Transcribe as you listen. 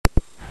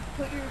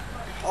Put your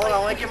Hold on, I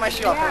want to get my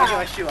shoe off. I want to get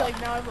my shoe off. like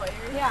now I put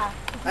yours. Yeah.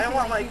 I don't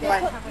want my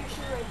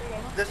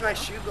does my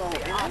shoe go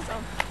in?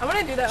 Awesome. I'm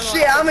gonna do that.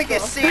 Shit, I'm gonna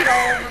get seed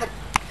all over the.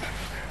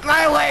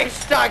 My leg's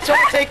stuck.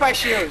 Someone take my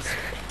shoes.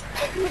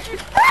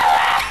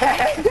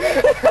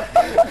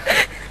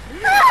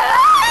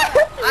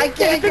 I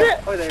can't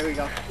get. Oh, there we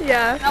go.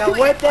 Yeah. Now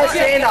whip that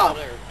sand off.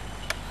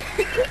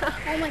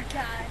 Oh my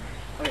god.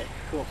 Okay,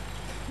 cool.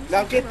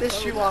 Now get this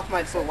shoe off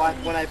my foot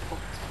when I pull.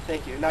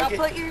 Thank you. Now Now get.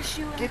 put your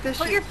shoe in. Get this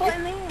Put shoe. your foot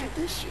in there. Get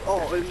this shoe.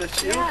 Oh, in the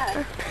shoe.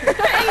 Yeah.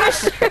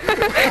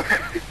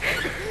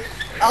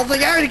 I was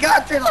like, I already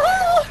got through the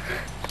hole.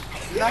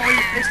 Now when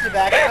you fix the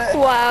back of it.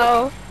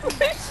 Wow.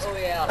 Oh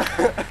yeah.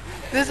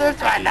 This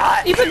hurts my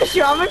knot. You put the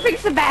shoe on and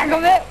fix the back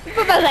of it.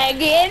 Put my leg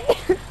in.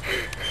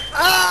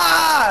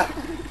 Ah!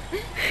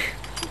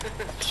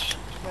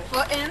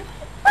 Foot in.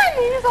 My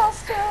knee is all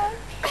stuck.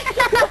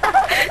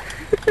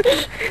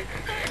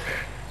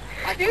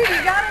 Dude, you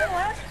got it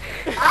last.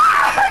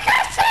 Ah! I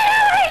can't see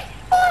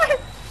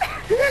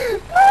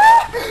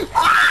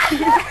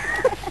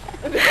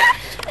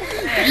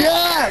it!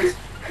 Yes!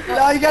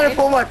 Now you gotta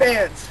pull my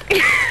pants.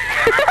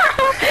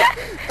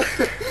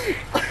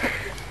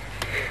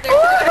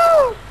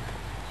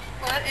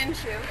 Foot in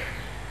shoe.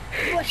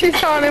 She's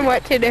telling him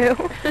what to do.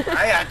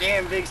 I got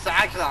damn big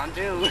socks on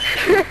too.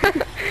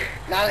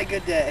 Not a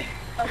good day.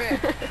 Okay.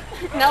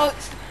 Now,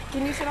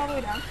 can you sit all the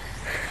way down?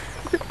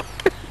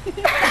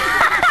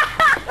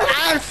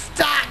 I'm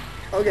stuck!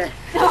 Okay.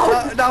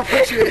 Now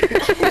put you in.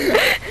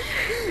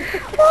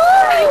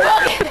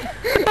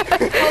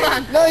 Hold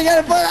on. No, you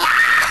gotta put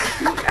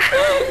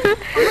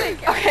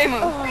Okay,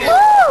 move.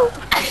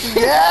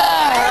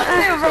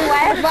 Yeah! From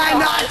last My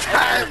knot's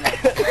hurt!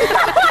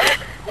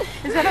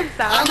 Is that a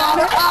sound? I'm on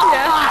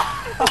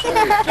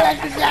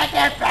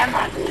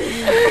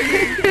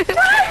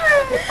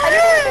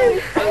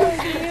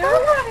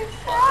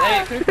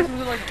Hey, can we put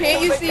something like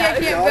Can't you see I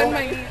can't No. bend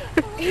my knee?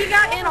 He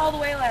got in all the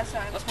way last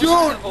time.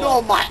 Dude,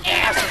 no, my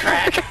ass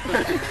crack.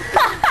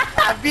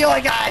 I feel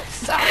like I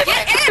suck.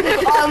 Get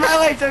in! Oh, my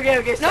leg's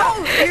okay, stop.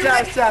 No,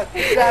 you're Stop.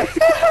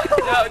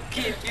 No,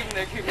 keep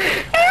there, keep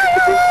there.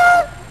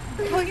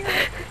 I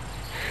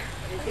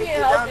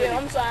can't help you,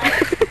 I'm sorry.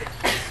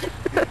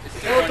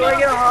 Do I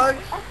get a hug?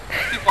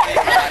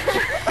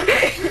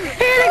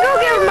 Here, go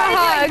give him a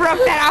hug.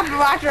 Broke that off and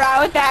walked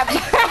around with that.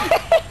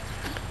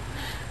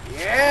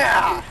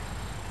 Yeah.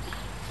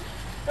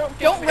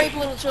 Don't rape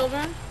little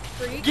children.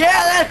 Freak. Yeah,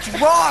 that's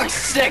wrong,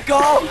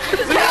 sicko.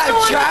 We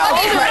got child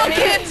These little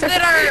pregnant. kids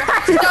that are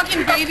stuck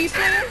in baby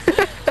swings.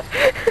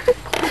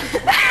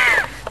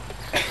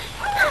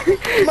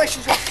 Get my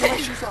shoes off. Get my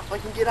shoes off. I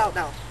can get out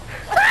now.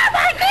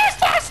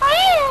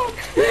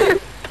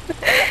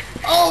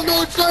 Oh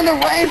no, it's on the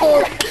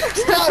rainbow.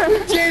 Stop,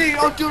 JD.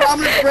 Oh, dude, I'm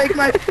gonna break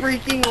my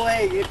freaking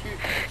leg if you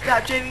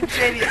stop,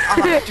 JD.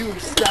 Oh,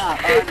 dude, stop.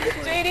 Honestly.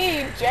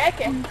 JD,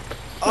 jacket.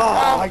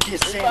 Oh, I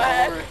just sand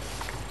all over it.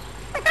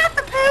 I got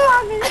the poo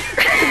on me.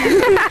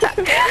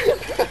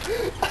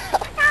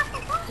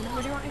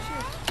 Where do you want your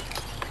shoes?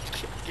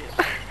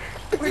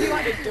 Where do you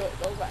want to do it?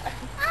 Go back.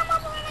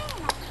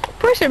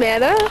 Push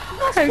Amanda.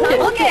 Look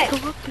at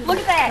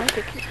that.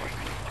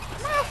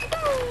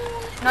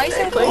 Nice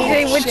and cool.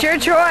 Hey, what's your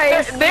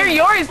choice? They're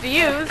yours to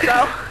use,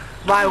 so.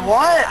 My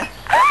what?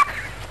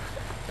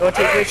 You want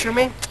to take a picture of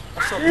me?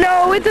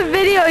 No, it's a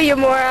video, you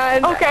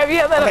moron. Okay, we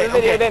have that Okay, on the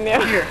video, okay. didn't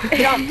you?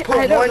 Here, I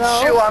put don't one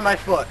know. shoe on my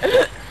foot.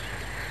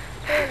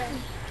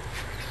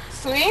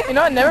 Sweet? You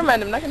know what? Never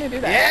mind. I'm not going to do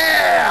that.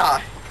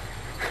 Yeah!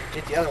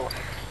 Get the other one.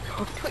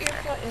 Put your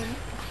foot in.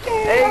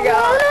 There you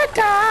go.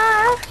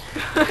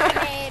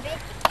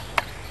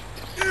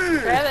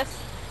 Travis.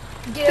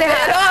 Give Say it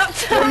hi. up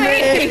to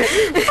me.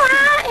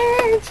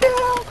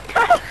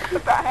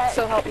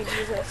 So help me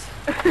Jesus.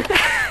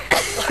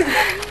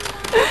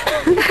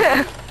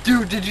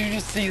 Dude, did you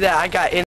just see that? I got in.